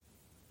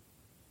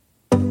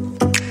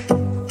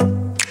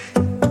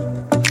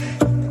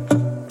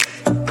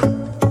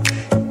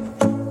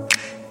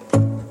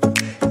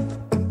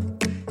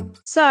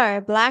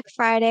So, Black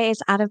Friday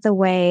is out of the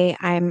way.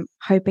 I'm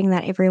hoping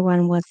that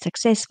everyone was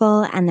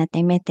successful and that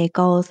they met their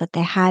goals that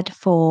they had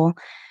for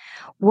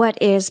what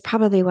is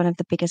probably one of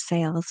the biggest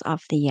sales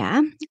of the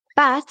year.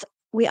 But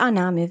we are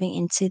now moving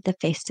into the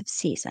festive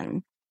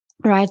season,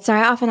 right? So,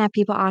 I often have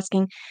people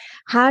asking,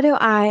 how do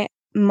I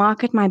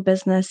market my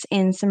business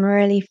in some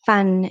really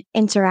fun,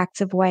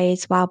 interactive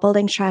ways while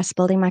building trust,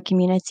 building my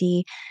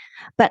community,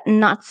 but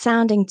not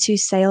sounding too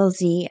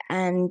salesy?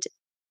 And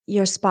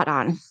you're spot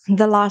on.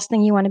 The last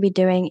thing you want to be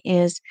doing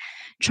is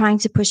trying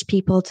to push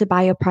people to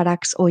buy your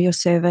products or your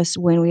service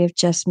when we've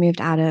just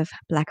moved out of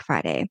Black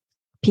Friday.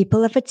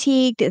 People are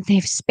fatigued,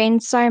 they've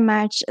spent so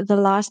much. The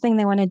last thing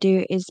they want to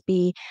do is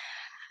be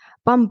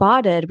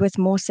bombarded with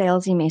more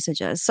salesy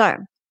messages. So,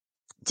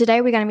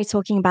 today, we're going to be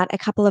talking about a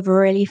couple of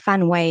really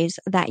fun ways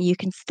that you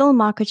can still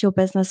market your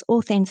business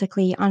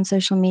authentically on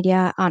social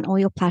media, on all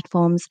your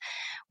platforms,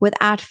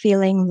 without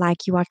feeling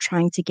like you are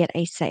trying to get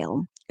a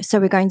sale. So,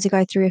 we're going to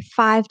go through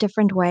 5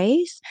 different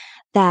ways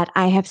that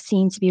I have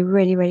seen to be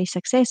really, really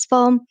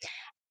successful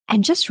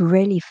and just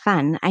really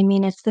fun. I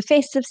mean, it's the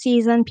festive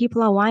season.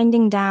 People are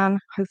winding down,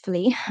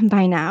 hopefully,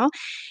 by now,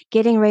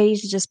 getting ready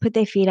to just put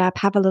their feet up,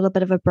 have a little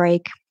bit of a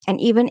break.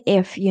 And even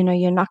if,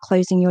 you're not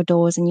closing your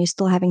doors and you're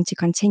still having to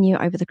continue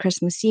over the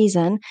Christmas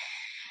season,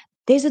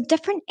 there's a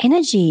different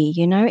energy,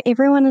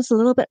 everyone is a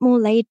little bit more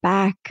laid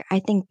back. I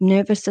think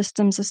nervous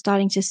systems are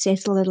starting to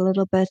settle a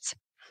little bit.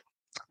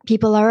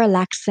 People are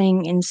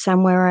relaxing in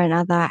some way or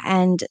another.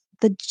 And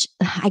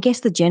I guess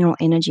the general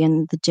energy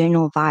and the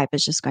general vibe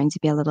is just going to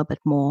be a little bit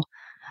more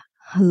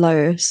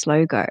low,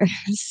 slow go.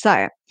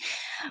 So,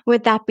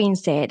 with that being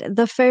said,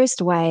 the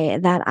first way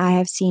that I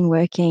have seen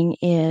working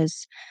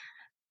is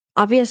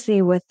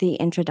obviously with the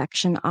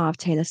introduction of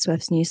Taylor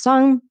Swift's new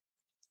song.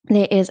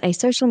 There is a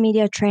social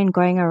media trend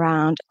going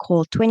around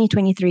called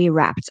 2023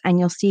 Wrapped, and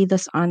you'll see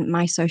this on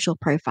my social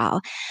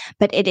profile.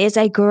 But it is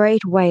a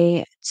great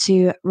way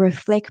to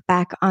reflect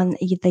back on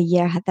the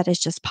year that has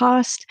just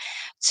passed,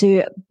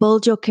 to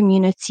build your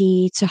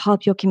community, to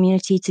help your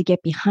community to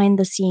get behind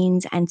the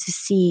scenes and to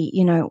see,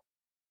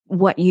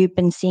 what you've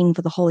been seeing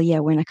for the whole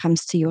year when it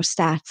comes to your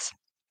stats.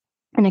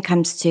 When it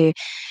comes to,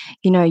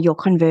 your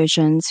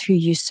conversions, who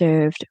you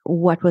served,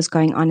 what was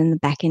going on in the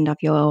back end of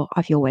your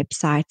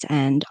website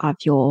and of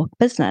your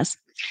business.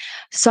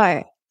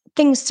 So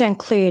things to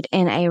include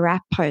in a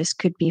wrap post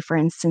could be, for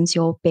instance,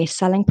 your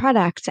best-selling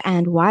product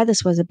and why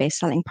this was a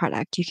best-selling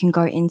product. You can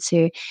go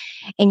into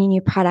any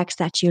new products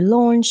that you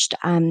launched,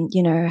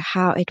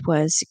 how it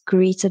was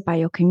greeted by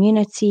your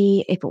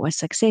community, if it was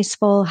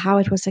successful, how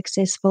it was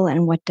successful,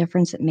 and what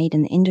difference it made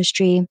in the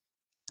industry.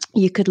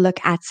 You could look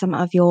at some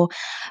of your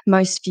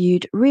most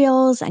viewed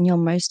reels and your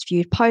most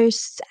viewed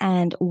posts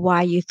and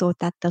why you thought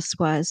that this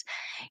was,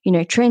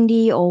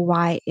 trendy or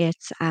why it,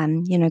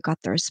 got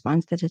the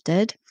response that it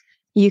did.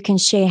 You can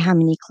share how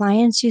many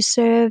clients you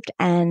served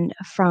and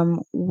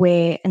from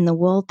where in the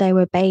world they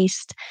were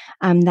based.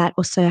 That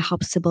also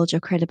helps to build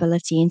your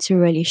credibility and to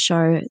really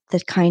show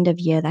the kind of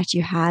year that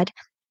you had.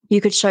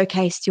 You could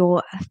showcase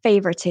your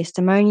favorite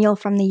testimonial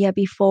from the year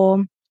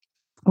before,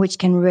 which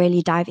can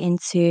really dive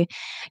into,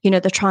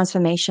 the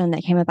transformation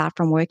that came about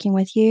from working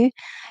with you.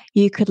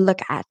 You could look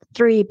at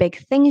 3 big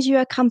things you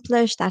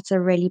accomplished. That's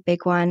a really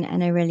big one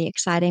and a really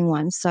exciting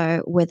one.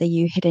 So whether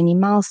you hit any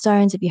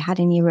milestones, if you had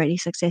any really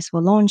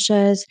successful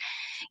launches,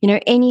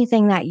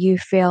 anything that you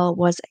feel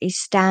was a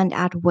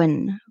standout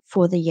win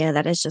for the year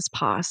that has just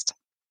passed.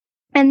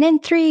 And then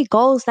 3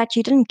 goals that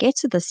you didn't get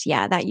to this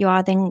year that you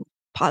are then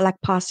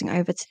passing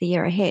over to the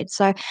year ahead.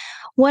 So,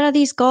 what are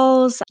these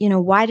goals?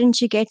 Why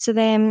didn't you get to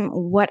them?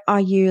 What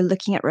are you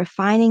looking at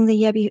refining the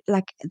year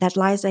that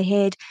lies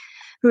ahead?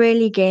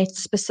 Really get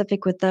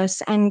specific with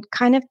this and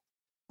kind of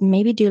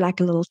maybe do like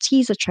a little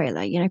teaser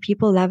trailer.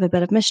 People love a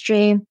bit of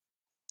mystery.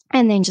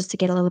 And then just to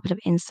get a little bit of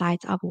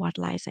insight of what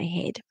lies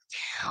ahead.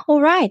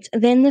 All right.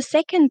 Then the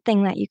second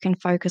thing that you can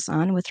focus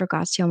on with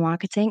regards to your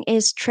marketing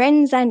is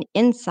trends and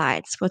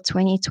insights for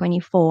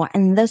 2024.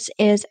 And this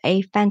is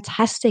a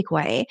fantastic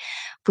way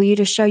for you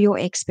to show your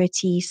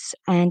expertise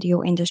and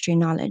your industry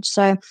knowledge.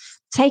 So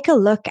take a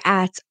look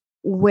at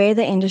where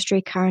the industry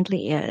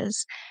currently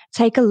is.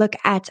 Take a look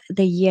at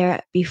the year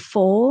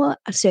before,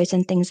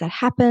 certain things that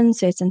happened,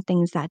 certain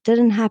things that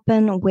didn't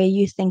happen, where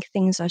you think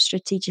things are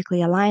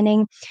strategically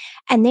aligning,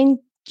 and then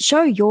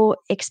show your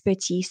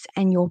expertise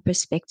and your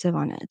perspective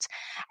on it.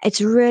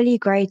 It's really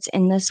great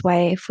in this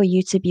way for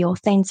you to be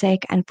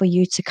authentic and for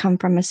you to come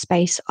from a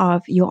space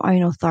of your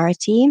own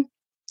authority.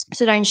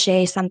 So don't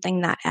share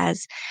something that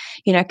has,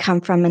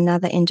 come from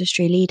another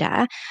industry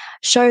leader.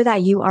 Show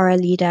that you are a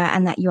leader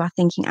and that you are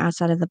thinking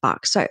outside of the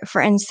box. So for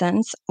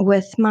instance,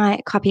 with my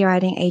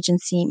copywriting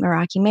agency,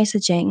 Meraki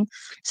Messaging,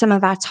 some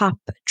of our top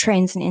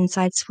trends and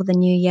insights for the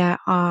new year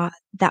are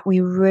that we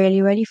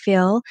really, really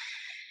feel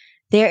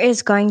there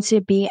is going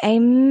to be a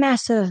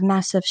massive,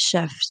 massive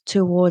shift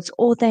towards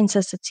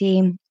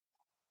authenticity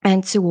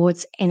and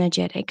towards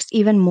energetics,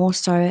 even more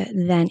so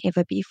than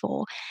ever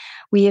before.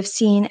 We have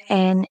seen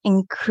an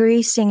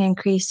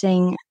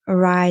increasing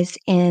rise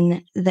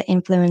in the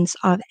influence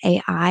of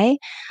AI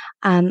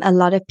A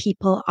lot of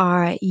people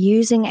are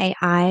using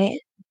AI,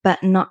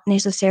 but not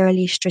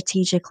necessarily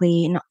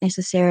strategically, not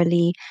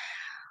necessarily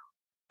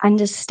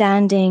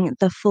understanding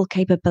the full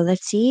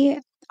capability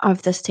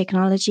of this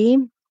technology.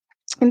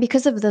 And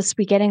because of this,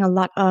 we're getting a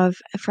lot of,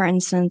 for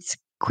instance,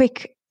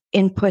 quick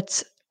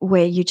inputs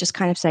where you just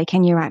kind of say,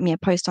 can you write me a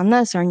post on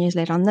this or a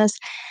newsletter on this?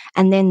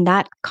 And then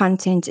that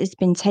content has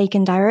been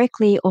taken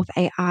directly off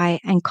AI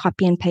and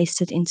copy and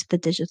pasted into the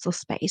digital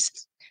space.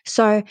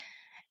 So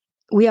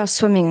we are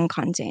swimming in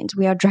content,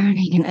 we are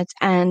drowning in it.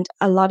 And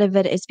a lot of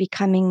it is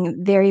becoming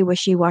very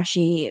wishy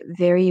washy,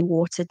 very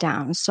watered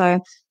down. So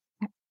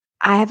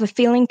I have a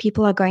feeling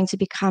people are going to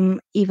become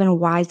even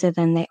wiser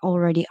than they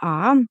already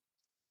are.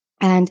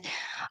 And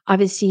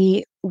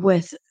obviously,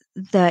 with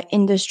the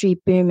industry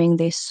booming,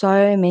 there's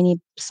so many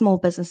small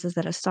businesses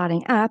that are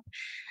starting up.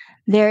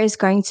 There is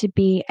going to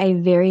be a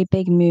very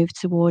big move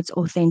towards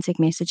authentic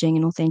messaging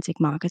and authentic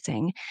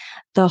marketing.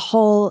 The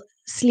whole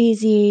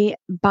sleazy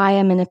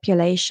buyer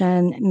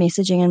manipulation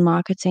messaging and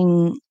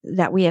marketing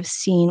that we have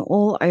seen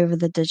all over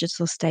the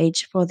digital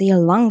stage for the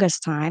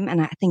longest time,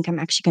 and I think I'm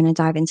actually going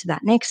to dive into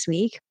that next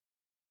week,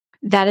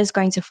 that is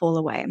going to fall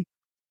away.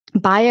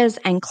 Buyers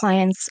and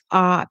clients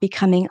are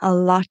becoming a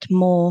lot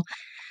more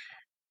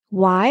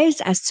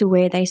wise as to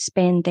where they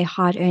spend their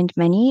hard earned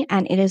money.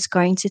 And it is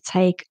going to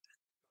take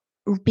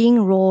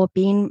being raw,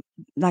 being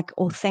like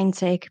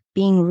authentic,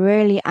 being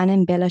really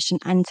unembellished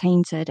and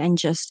untainted, and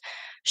just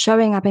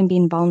showing up and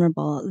being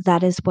vulnerable.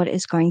 That is what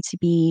is going to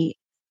be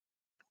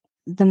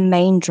the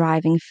main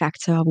driving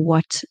factor of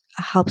what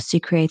helps to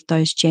create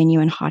those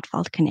genuine,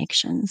 heartfelt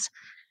connections.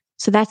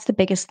 So that's the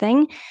biggest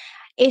thing.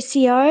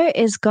 SEO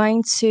is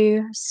going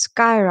to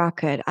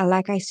skyrocket.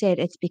 Like I said,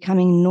 it's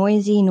becoming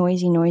noisy,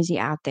 noisy, noisy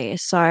out there.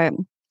 So,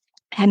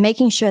 and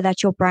making sure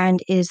that your brand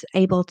is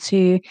able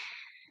to,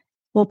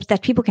 well,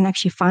 that people can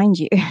actually find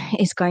you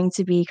is going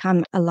to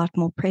become a lot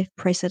more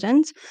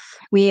precedent.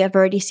 We have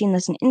already seen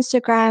this in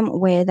Instagram,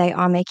 where they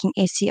are making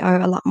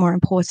SEO a lot more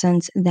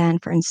important than,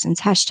 for instance,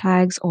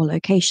 hashtags or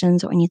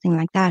locations or anything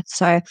like that.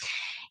 So,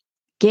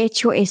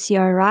 get your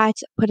SEO right,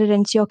 put it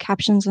into your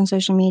captions on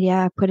social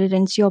media, put it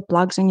into your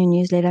blogs on your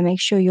newsletter. Make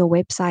sure your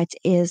website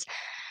is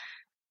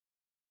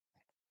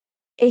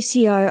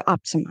SEO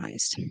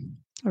optimized,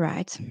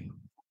 right?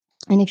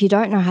 And if you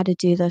don't know how to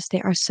do this,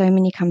 there are so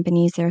many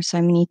companies, there are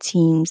so many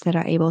teams that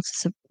are able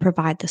to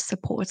provide this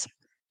support.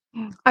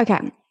 Okay,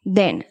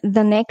 then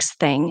the next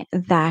thing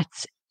that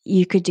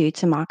you could do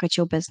to market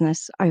your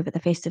business over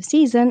the festive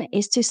season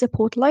is to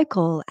support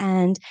local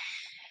and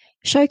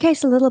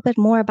showcase a little bit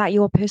more about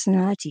your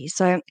personality.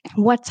 So,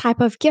 what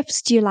type of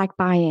gifts do you like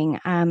buying?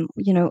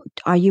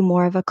 Are you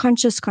more of a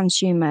conscious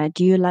consumer?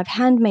 Do you love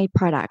handmade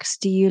products?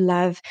 Do you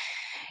love,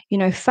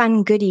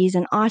 fun goodies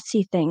and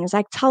artsy things?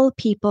 Like, tell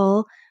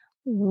people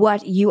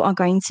what you are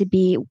going to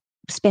be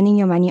spending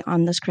your money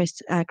on this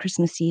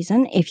Christmas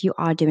season if you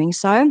are doing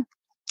so.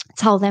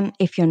 Tell them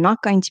if you're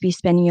not going to be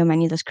spending your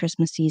money this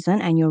Christmas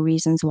season and your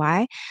reasons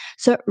why.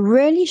 So,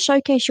 really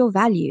showcase your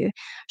value,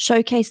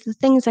 showcase the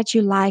things that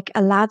you like,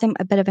 allow them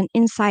a bit of an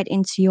insight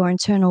into your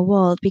internal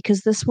world,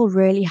 because this will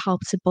really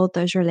help to build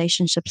those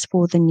relationships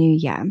for the new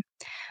year,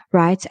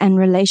 right? And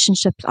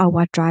relationships are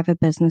what drive a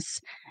business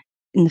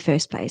in the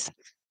first place.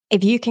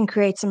 If you can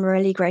create some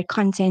really great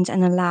content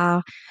and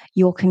allow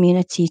your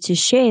community to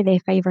share their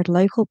favorite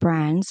local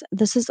brands,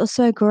 this is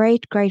also a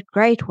great, great,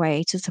 great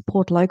way to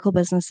support local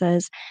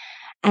businesses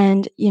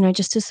and,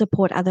 just to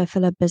support other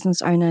fellow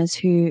business owners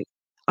who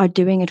are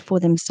doing it for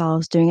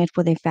themselves, doing it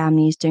for their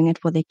families, doing it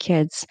for their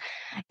kids.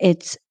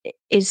 It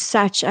is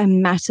such a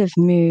massive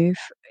move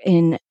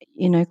in,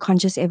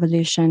 conscious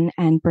evolution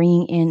and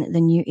bringing in the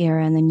new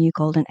era and the new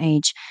golden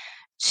age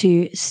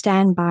to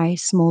stand by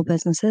small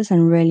businesses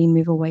and really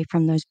move away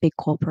from those big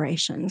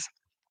corporations.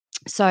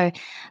 So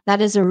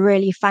that is a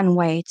really fun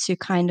way to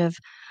kind of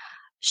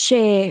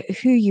share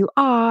who you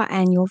are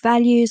and your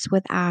values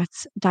without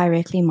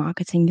directly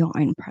marketing your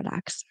own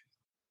products.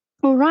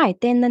 All right,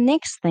 then the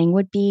next thing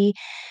would be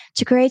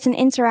to create an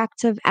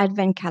interactive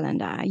advent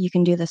calendar. You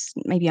can do this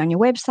maybe on your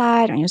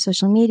website, on your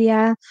social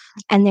media,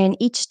 and then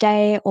each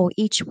day or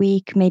each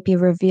week, maybe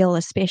reveal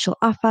a special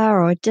offer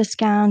or a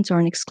discount or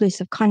an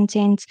exclusive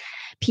content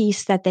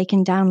piece that they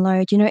can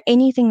download.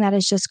 Anything that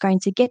is just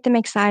going to get them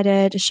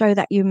excited, show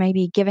that you may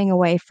be giving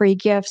away free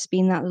gifts,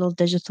 being that little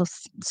digital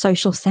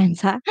social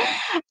Santa.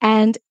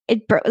 And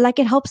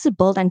it helps to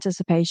build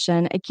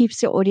anticipation. It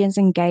keeps your audience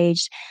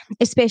engaged,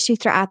 especially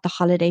throughout the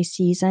holiday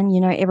season.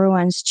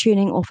 Everyone's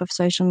tuning off of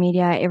social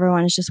media.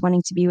 Everyone is just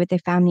wanting to be with their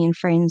family and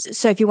friends.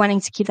 So if you're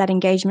wanting to keep that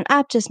engagement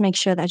up, just make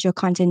sure that your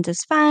content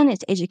is fun,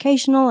 it's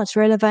educational, it's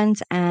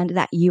relevant, and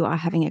that you are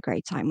having a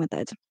great time with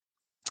it.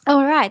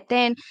 All right,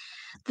 then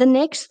the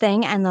next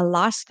thing and the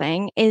last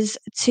thing is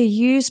to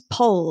use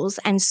polls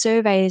and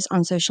surveys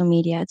on social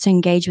media to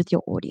engage with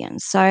your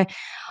audience. So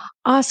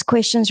ask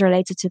questions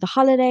related to the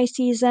holiday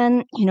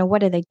season.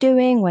 What are they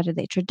doing? What are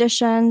their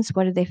traditions?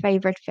 What are their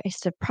favorite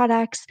festive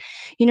products?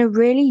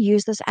 Really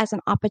use this as an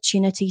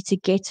opportunity to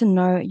get to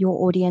know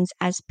your audience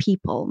as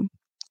people.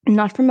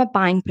 not from a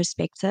buying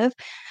perspective,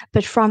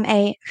 but from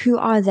a who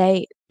are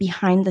they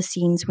behind the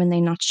scenes when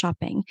they're not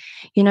shopping.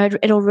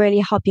 It'll really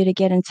help you to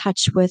get in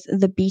touch with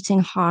the beating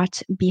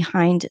heart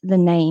behind the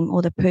name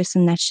or the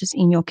person that's just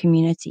in your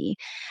community,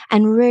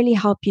 and really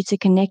help you to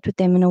connect with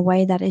them in a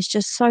way that is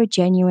just so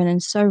genuine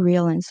and so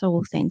real and so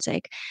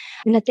authentic.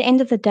 And at the end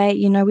of the day,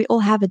 we all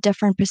have a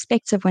different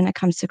perspective when it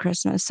comes to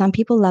Christmas. Some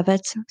people love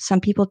it, some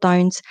people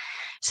don't.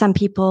 Some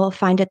people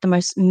find it the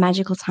most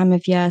magical time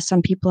of year.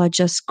 Some people are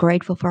just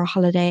grateful for a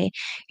holiday.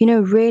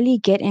 Really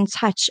get in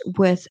touch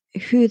with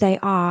who they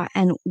are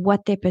and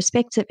what their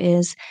perspective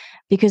is,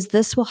 because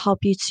this will help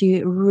you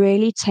to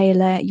really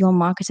tailor your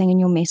marketing and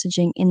your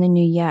messaging in the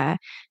new year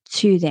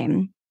to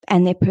them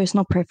and their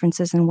personal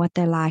preferences and what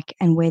they like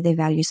and where their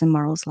values and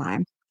morals lie.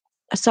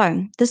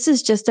 So, this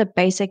is just a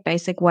basic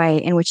way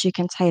in which you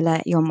can tailor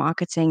your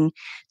marketing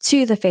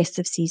to the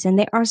festive season.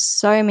 There are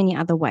so many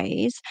other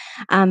ways.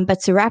 But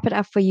to wrap it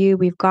up for you,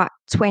 we've got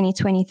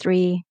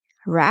 2023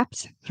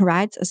 wrapped,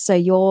 right? So,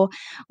 your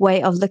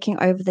way of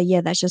looking over the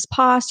year that's just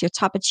passed, your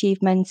top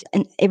achievements,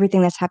 and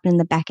everything that's happened in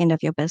the back end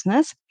of your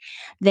business.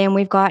 Then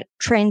we've got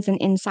trends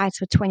and insights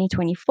for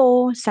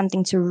 2024,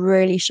 something to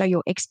really show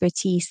your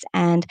expertise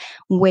and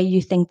where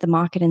you think the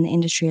market and the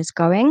industry is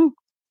going.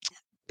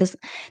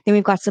 Then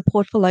we've got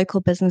support for local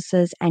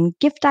businesses and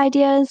gift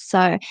ideas.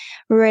 So,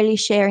 really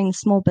sharing the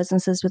small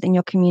businesses within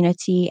your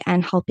community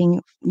and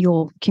helping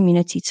your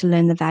community to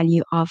learn the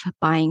value of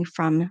buying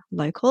from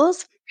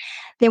locals.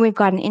 Then we've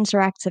got an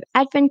interactive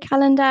advent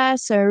calendar.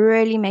 So,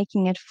 really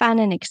making it fun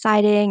and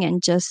exciting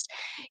and just,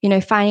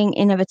 finding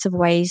innovative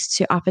ways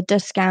to offer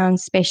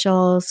discounts,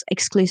 specials,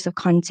 exclusive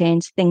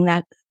content,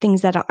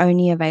 things that are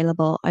only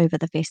available over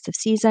the festive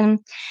season.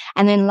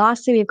 And then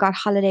lastly, we've got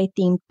holiday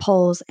themed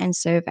polls and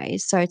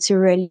surveys. So, to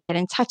really get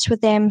in touch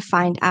with them,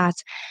 find out,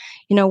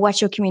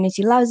 what your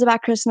community loves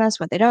about Christmas,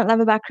 what they don't love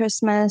about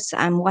Christmas,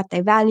 what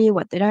they value,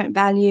 what they don't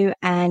value,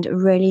 and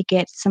really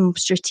get some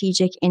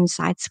strategic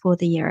insights for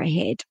the year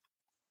ahead.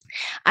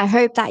 I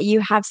hope that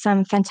you have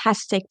some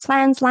fantastic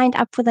plans lined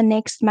up for the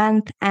next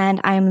month, and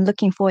I am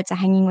looking forward to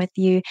hanging with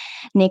you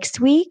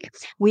next week.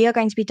 We are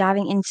going to be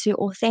diving into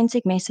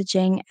authentic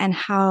messaging and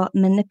how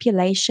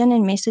manipulation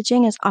in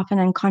messaging is often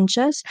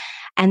unconscious.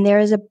 And there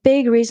is a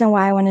big reason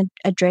why I want to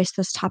address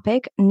this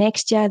topic.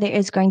 Next year, there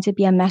is going to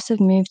be a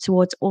massive move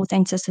towards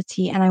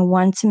authenticity, and I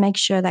want to make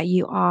sure that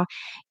you are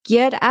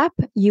geared up,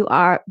 you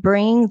are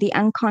bringing the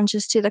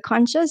unconscious to the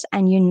conscious,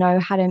 and you know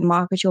how to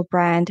market your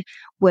brand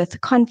with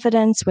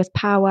confidence, with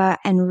power,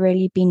 and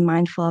really being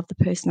mindful of the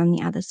person on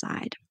the other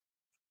side.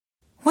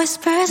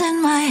 Whispers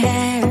in my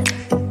head,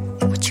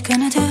 what you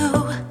gonna do?